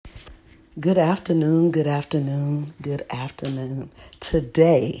Good afternoon, good afternoon, good afternoon.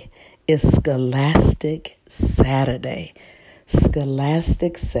 Today is Scholastic Saturday.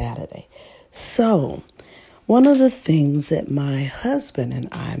 Scholastic Saturday. So, one of the things that my husband and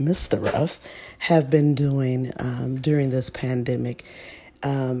I, Mr. Ruff, have been doing during this pandemic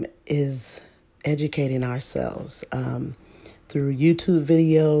is educating ourselves through YouTube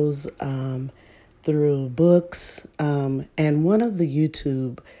videos, through books, and one of the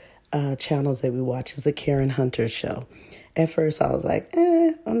YouTube channels that we watch is the Karen Hunter Show. At first, I was like,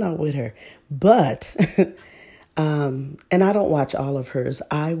 I'm not with her. But, and I don't watch all of hers.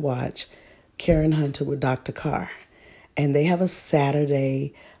 I watch Karen Hunter with Dr. Carr. And they have a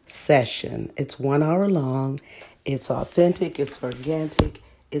Saturday session. It's 1 hour long. It's authentic. It's organic.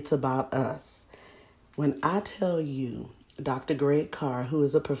 It's about us. When I tell you, Dr. Greg Carr, who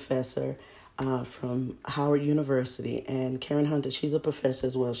is a professor from Howard University, and Karen Hunter, she's a professor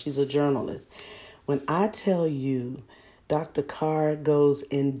as well. She's a journalist. When I tell you Dr. Carr goes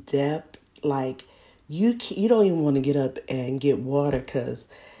in depth, like you don't even want to get up and get water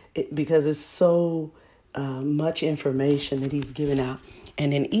because it's so much information that he's giving out.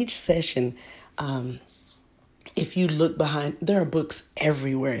 And in each session, if you look behind, there are books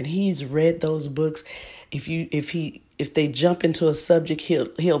everywhere, and he's read those books. If they jump into a subject,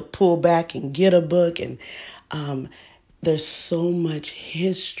 he'll pull back and get a book, and there's so much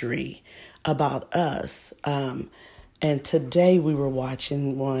history about us. And today we were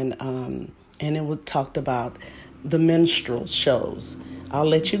watching one, and it talked about the minstrel shows. I'll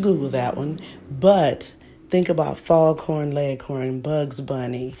let you Google that one, but think about Foghorn Leghorn, Bugs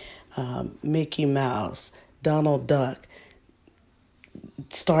Bunny, Mickey Mouse, Donald Duck.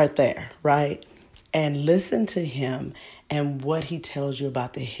 Start there, right? And listen to him and what he tells you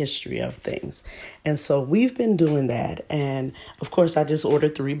about the history of things. And so we've been doing that. And of course, I just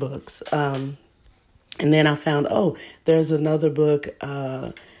ordered 3 books. And then I found, there's another book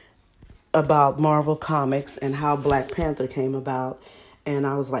about Marvel Comics and how Black Panther came about. And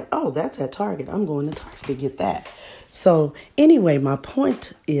I was like, that's at Target. I'm going to Target to get that. So anyway, my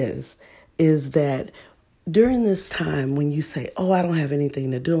point is that during this time when you say, I don't have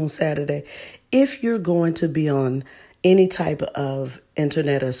anything to do on Saturday, if you're going to be on any type of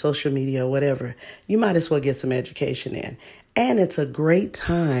internet or social media or whatever, you might as well get some education in. And it's a great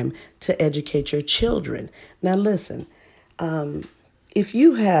time to educate your children. Now, listen, if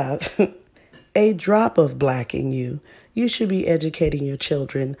you have a drop of Black in you, you should be educating your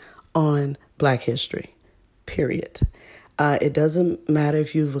children on Black history, period. It doesn't matter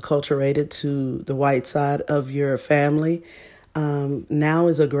if you've acculturated to the white side of your family. Now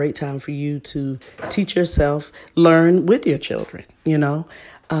is a great time for you to teach yourself, learn with your children,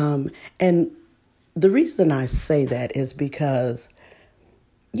 And the reason I say that is because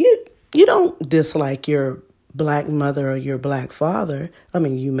you don't dislike your Black mother or your Black father. I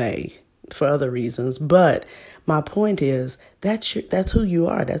mean, you may for other reasons, but my point is that's who you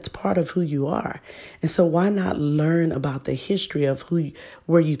are. That's part of who you are. And so why not learn about the history of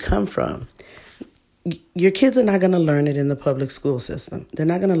where you come from? Your kids are not going to learn it in the public school system. They're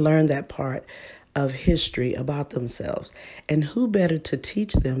not going to learn that part of history about themselves. And who better to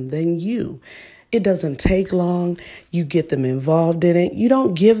teach them than you? It doesn't take long. You get them involved in it. You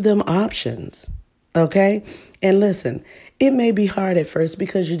don't give them options. Okay? And listen, it may be hard at first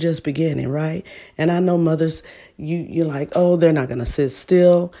because you're just beginning, right? And I know mothers, you're like, they're not going to sit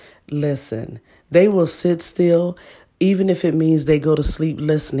still. Listen, they will sit still even if it means they go to sleep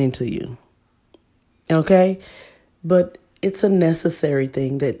listening to you. Okay? But it's a necessary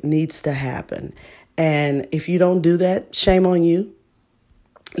thing that needs to happen. And if you don't do that, shame on you.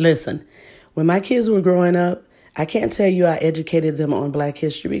 Listen, when my kids were growing up, I can't tell you I educated them on Black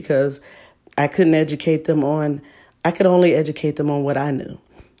history because I could only educate them on what I knew.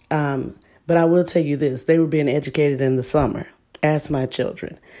 But I will tell you this, they were being educated in the summer. Ask my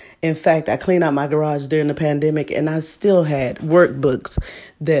children. In fact, I cleaned out my garage during the pandemic, and I still had workbooks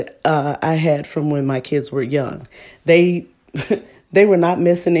that I had from when my kids were young. They were not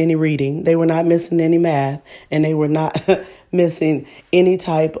missing any reading. They were not missing any math, and they were not missing any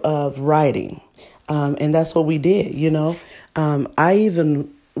type of writing. And that's what we did, I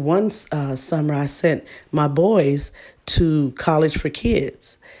even one summer I sent my boys to College for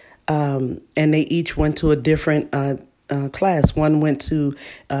Kids, and they each went to a different class. One went to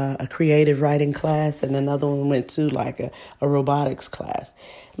a creative writing class, and another one went to like a robotics class.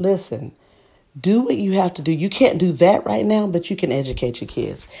 Listen, do what you have to do. You can't do that right now, but you can educate your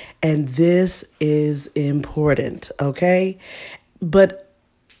kids. And this is important, okay? But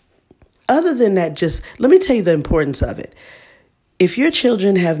other than that, just let me tell you the importance of it. if your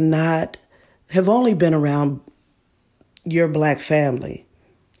children have only been around your black family,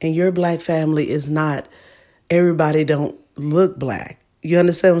 and your black family is not, everybody don't look black. You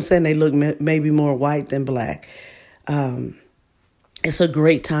understand what I'm saying? They look maybe more white than black. It's a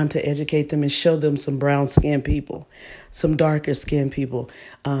great time to educate them and show them some brown-skinned people, some darker-skinned people,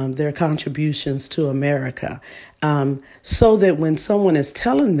 their contributions to America, so that when someone is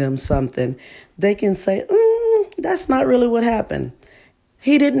telling them something, they can say, that's not really what happened.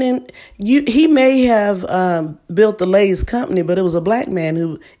 He didn't. He may have built the Lay's company, but it was a black man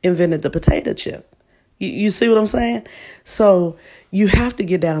who invented the potato chip. You see what I'm saying? So you have to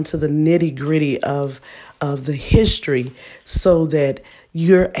get down to the nitty gritty of the history so that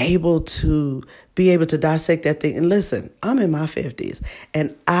you're able to be able to dissect that thing. And listen, I'm in my 50s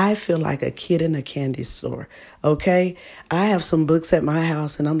and I feel like a kid in a candy store. Okay. I have some books at my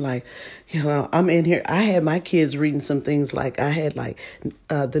house and I'm like, I'm in here. I had my kids reading some things like I had The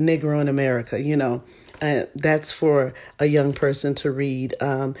Negro in America, that's for a young person to read.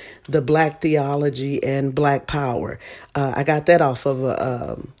 The Black Theology and Black Power. I got that off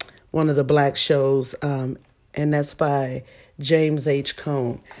of one of the black shows, and that's by James H.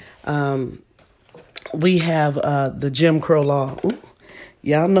 Cone. We have the Jim Crow law. Ooh,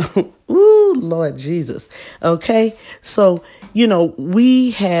 y'all know. Ooh, Lord Jesus. Okay. So,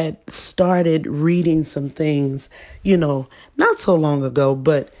 we had started reading some things, not so long ago,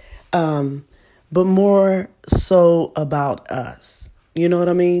 but more so about us. You know what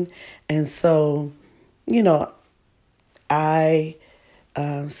I mean? And so, I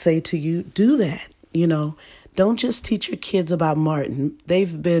say to you, do that. Don't just teach your kids about Martin.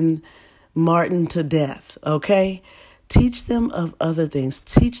 They've been Martin to death, okay? Teach them of other things.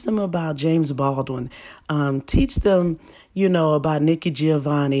 Teach them about James Baldwin. Teach them, about Nikki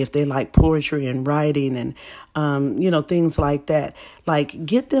Giovanni if they like poetry and writing and, things like that. Like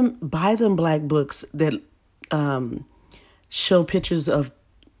buy them black books that show pictures of,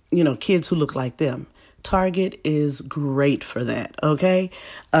 kids who look like them. Target is great for that, okay?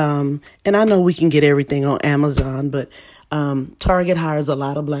 And I know we can get everything on Amazon, but Target hires a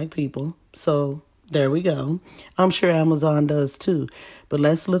lot of black people. So there we go. I'm sure Amazon does too. But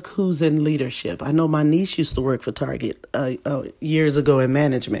let's look who's in leadership. I know my niece used to work for Target years ago in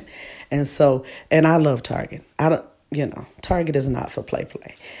management. And I love Target. Target is not for play.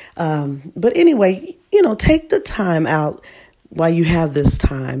 But anyway, take the time out while you have this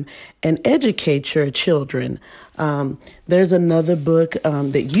time and educate your children. There's another book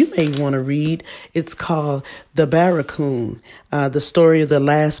that you may want to read. It's called The Barracoon, the story of the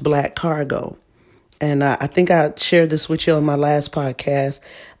last black cargo. And I think I shared this with you on my last podcast.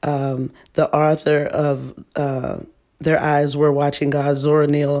 The author of Their Eyes Were Watching God, Zora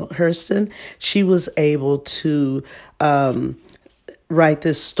Neale Hurston, she was able to write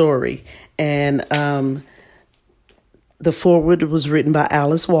this story. And the foreword was written by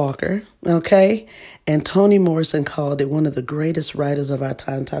Alice Walker, okay? And Toni Morrison called it one of the greatest writers of our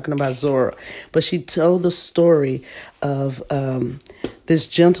time, talking about Zora. But she told the story of this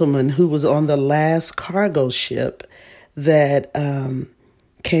gentleman who was on the last cargo ship that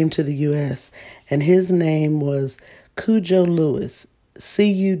came to the U.S., and his name was Cudjo Lewis,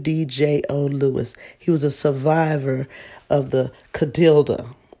 Cudjo Lewis. He was a survivor of the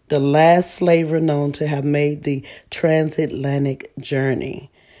Cadilda, the last slaver known to have made the transatlantic journey.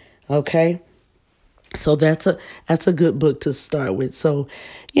 Okay? So that's a good book to start with. So,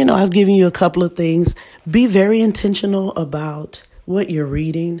 I've given you a couple of things. Be very intentional about what you're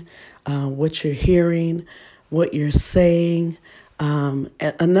reading, what you're hearing, what you're saying.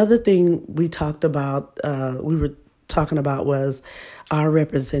 Another thing we were talking about was our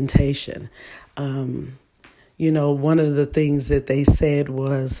representation. One of the things that they said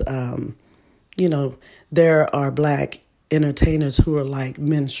was, there are black entertainers who are like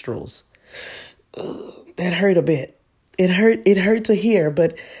minstrels. That hurt a bit. It hurt to hear,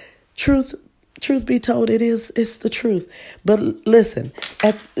 but truth be told, it's the truth. But listen,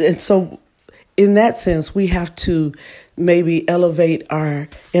 and so in that sense, we have to maybe elevate our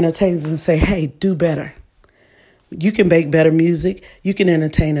entertainers and say, hey, do better. You can make better music. You can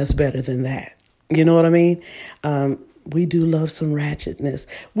entertain us better than that. You know what I mean? We do love some ratchetness.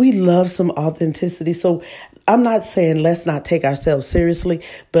 We love some authenticity. So I'm not saying let's not take ourselves seriously,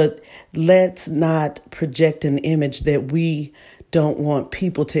 but let's not project an image that we don't want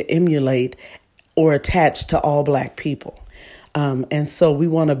people to emulate or attach to all black people. And so we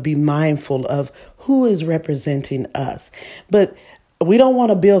want to be mindful of who is representing us. But we don't want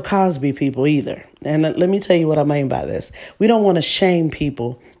to Bill Cosby people either. And let me tell you what I mean by this. We don't want to shame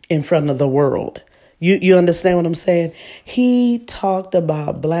people in front of the world. You understand what I'm saying? He talked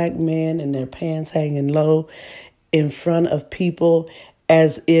about black men and their pants hanging low in front of people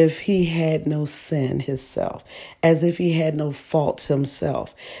as if he had no sin himself, as if he had no faults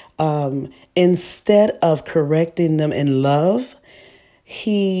himself. Instead of correcting them in love,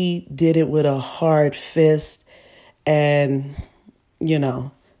 he did it with a hard fist and,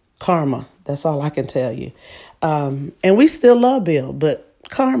 karma. That's all I can tell you. And we still love Bill, but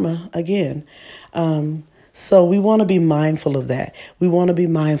karma again. So we want to be mindful of that. We want to be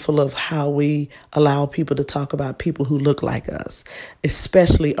mindful of how we allow people to talk about people who look like us,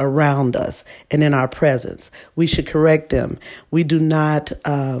 especially around us and in our presence. We should correct them. We do not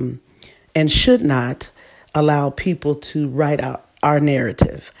and should not allow people to write out our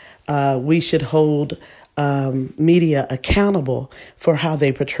narrative. We should hold media accountable for how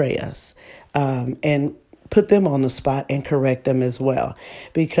they portray us, and put them on the spot and correct them as well,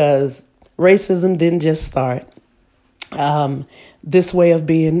 because racism didn't just start. This way of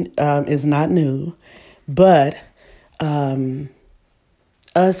being is not new, but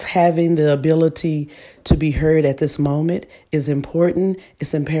us having the ability to be heard at this moment is important.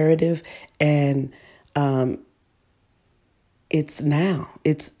 It's imperative, and it's now.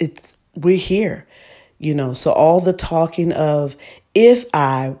 It's we're here, So all the talking of if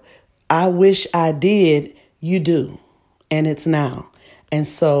I wish I did, you do, and it's now. And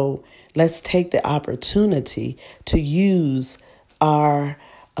so let's take the opportunity to use our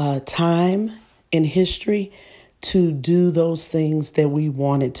time in history to do those things that we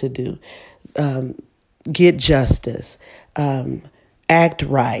wanted to do. Get justice, act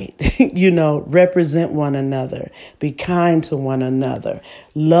right, represent one another, be kind to one another,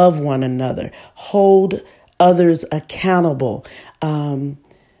 love one another, hold others accountable.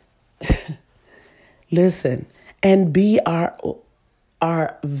 Listen, and be our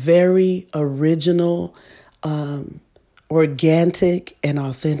very original, organic and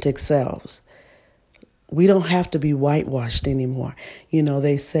authentic selves. We don't have to be whitewashed anymore.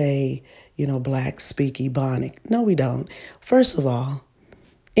 They say, blacks speak Ebonic. No, we don't. First of all,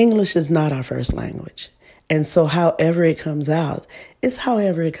 English is not our first language. And so however it comes out, it's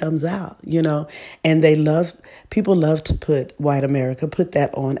however it comes out, and people love to put white America, put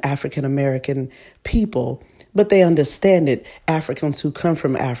that on African American people, but they understand it. Africans who come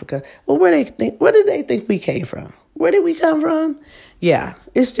from Africa, well, where did they think we came from? Where did we come from? Yeah,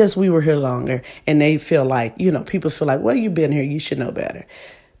 it's just we were here longer, and they feel like, people feel like, well, you've been here, you should know better.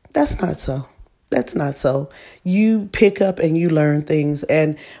 That's not so. That's not so. You pick up and you learn things,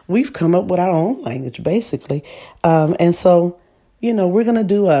 and we've come up with our own language, basically. And so, we're going to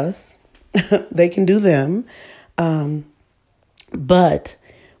do us. They can do them. But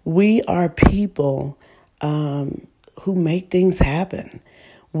we are people who make things happen.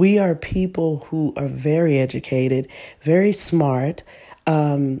 We are people who are very educated, very smart,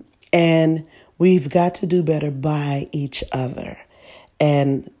 and we've got to do better by each other.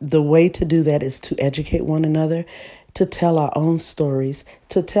 And the way to do that is to educate one another, to tell our own stories,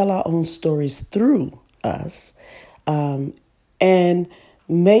 through us, and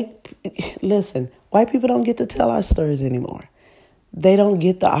listen, white people don't get to tell our stories anymore. They don't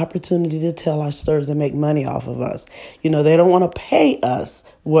get the opportunity to tell our stories and make money off of us. They don't want to pay us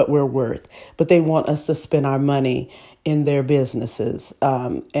what we're worth, but they want us to spend our money in their businesses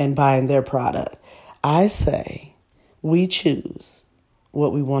and buying their product. I say we choose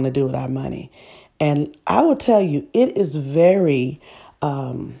what we want to do with our money. And I will tell you, it is very,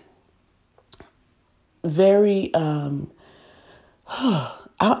 very, I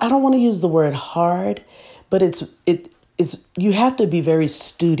don't want to use the word hard, but it's you have to be very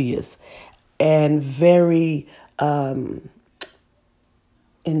studious and very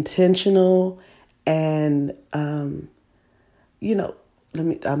intentional and, I'm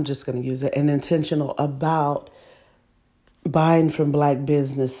just going to use it, and intentional about buying from black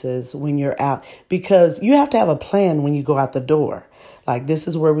businesses when you're out, because you have to have a plan when you go out the door. Like, this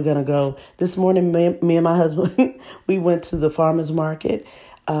is where we're going to go. This morning, me and my husband, we went to the farmer's market.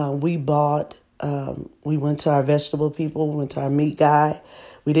 We went to our vegetable people. We went to our meat guy.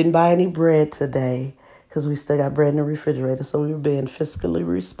 We didn't buy any bread today because we still got bread in the refrigerator. So we were being fiscally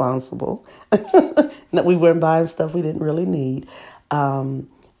responsible. We weren't buying stuff we didn't really need. And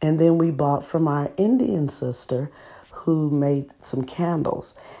then we bought from our Indian sister, who made some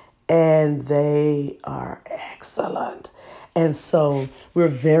candles, and they are excellent. And so we're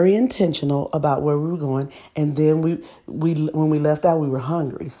very intentional about where we were going. And then we when we left out, we were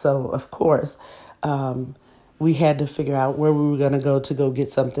hungry. So of course, we had to figure out where we were going to go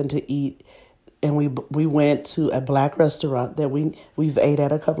get something to eat. And we went to a black restaurant that we've ate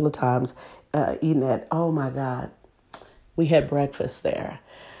at a couple of times. eating at, oh my God, we had breakfast there.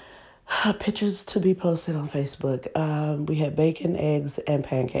 Pictures to be posted on Facebook. We had bacon, eggs, and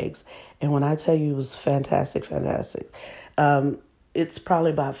pancakes. And when I tell you it was fantastic, fantastic. It's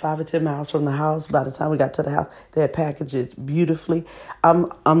probably about 5 or 10 miles from the house. By the time we got to the house, they had packaged it beautifully.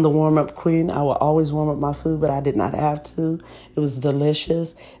 I'm the warm-up queen. I will always warm up my food, but I did not have to. It was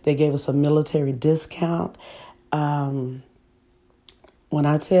delicious. They gave us a military discount. When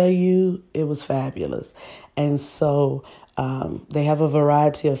I tell you, it was fabulous. And so they have a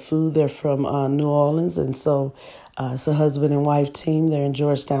variety of food. They're from New Orleans. And so it's a husband and wife team. They're in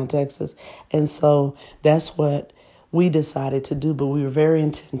Georgetown, Texas. And so that's what we decided to do. But we were very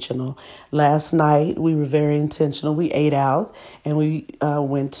intentional. Last night, we were very intentional. We ate out and we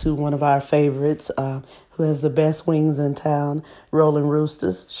went to one of our favorites who has the best wings in town, Rolling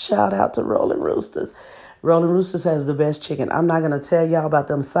Roosters. Shout out to Rolling Roosters. Rolling Roosters has the best chicken. I'm not going to tell y'all about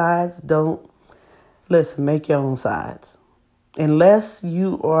them sides. Don't. Listen, make your own sides. Unless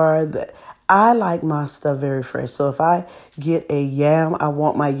you are I like my stuff very fresh. So if I get a yam, I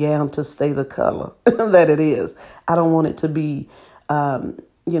want my yam to stay the color that it is. I don't want it to be,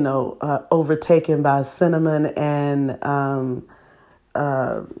 overtaken by cinnamon and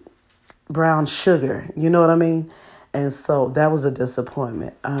brown sugar. You know what I mean? And so that was a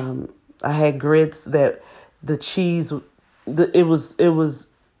disappointment. I had grits that the cheese, it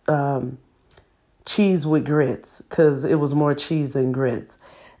was cheese with grits because it was more cheese than grits.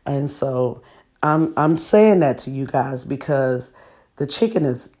 And so I'm saying that to you guys because the chicken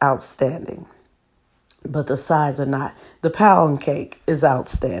is outstanding, but the sides are not. The pound cake is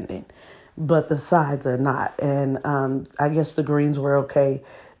outstanding, but the sides are not. And I guess the greens were okay,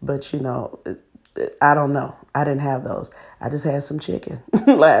 but I don't know. I didn't have those. I just had some chicken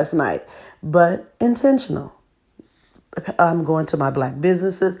last night, but intentional. I'm going to my black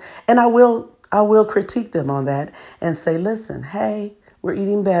businesses and I will critique them on that and say, listen, hey, we're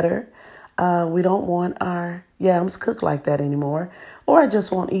eating better. We don't want our yams cooked like that anymore. Or I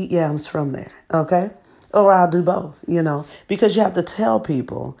just won't eat yams from there. Okay. Or I'll do both, because you have to tell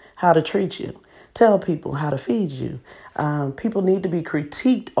people how to treat you. Tell people how to feed you. People need to be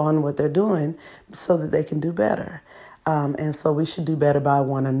critiqued on what they're doing so that they can do better. And so we should do better by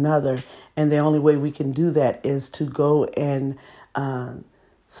one another. And the only way we can do that is to go and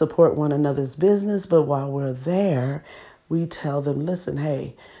support one another's business. But while we're there, we tell them, listen,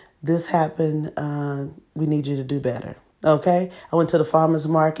 hey, this happened. We need you to do better. Okay. I went to the farmer's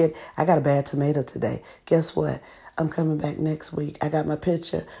market. I got a bad tomato today. Guess what? I'm coming back next week. I got my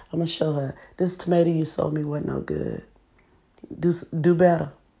picture. I'm going to show her this tomato you sold me wasn't no good. Do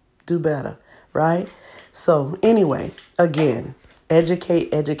better. Do better. Right? So anyway, again,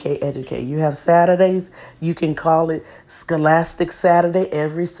 educate. You have Saturdays. You can call it Scholastic Saturday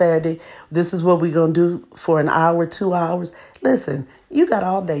every Saturday. This is what we're going to do for an hour, 2 hours. Listen, you got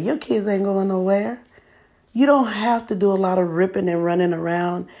all day. Your kids ain't going nowhere. You don't have to do a lot of ripping and running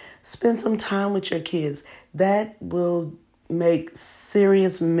around. Spend some time with your kids. That will make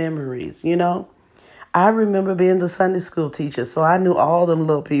serious memories, I remember being the Sunday school teacher, so I knew all them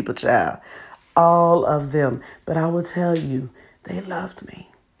little people, child. All of them. But I will tell you, they loved me.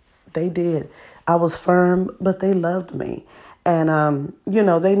 They did. I was firm, but they loved me. And,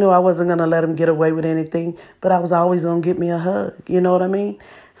 they knew I wasn't going to let them get away with anything, but I was always going to get me a hug. You know what I mean?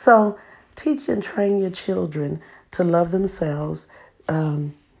 So teach and train your children to love themselves,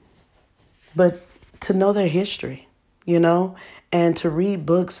 but to know their history, and to read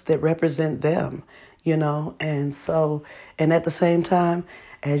books that represent them, and so, and at the same time,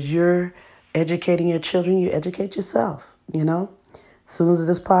 as you're educating your children, you educate yourself, As soon as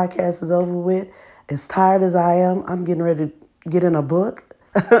this podcast is over with, as tired as I am, I'm getting ready to get in a book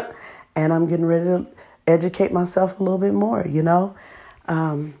and I'm getting ready to educate myself a little bit more,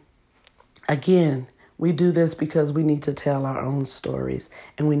 Again, we do this because we need to tell our own stories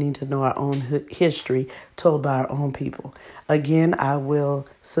and we need to know our own history told by our own people. Again, I will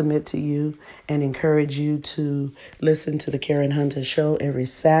submit to you and encourage you to listen to the Karen Hunter Show every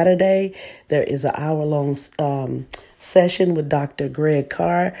Saturday. There is an hour-long session with Dr. Greg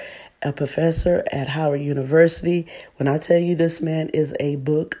Carr, a professor at Howard University. When I tell you this man is a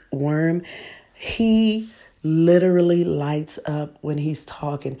bookworm, he literally lights up when he's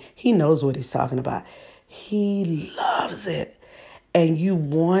talking. He knows what he's talking about. He loves it. And you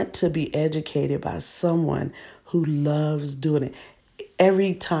want to be educated by someone who loves doing it.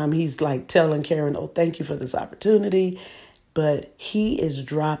 Every time he's like telling Karen, oh, thank you for this opportunity. But he is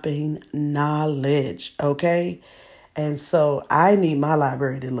dropping knowledge, okay? And so I need my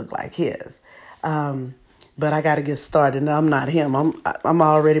library to look like his. but I got to get started. No, I'm not him. I'm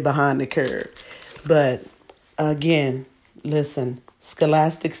already behind the curve. But again, listen,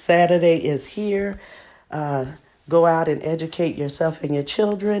 Scholastic Saturday is here. Go out and educate yourself and your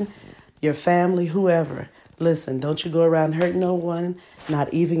children, your family, whoever. Listen, don't you go around hurting no one,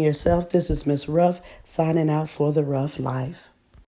 not even yourself. This is Miss Ruff signing out for the Ruff Life.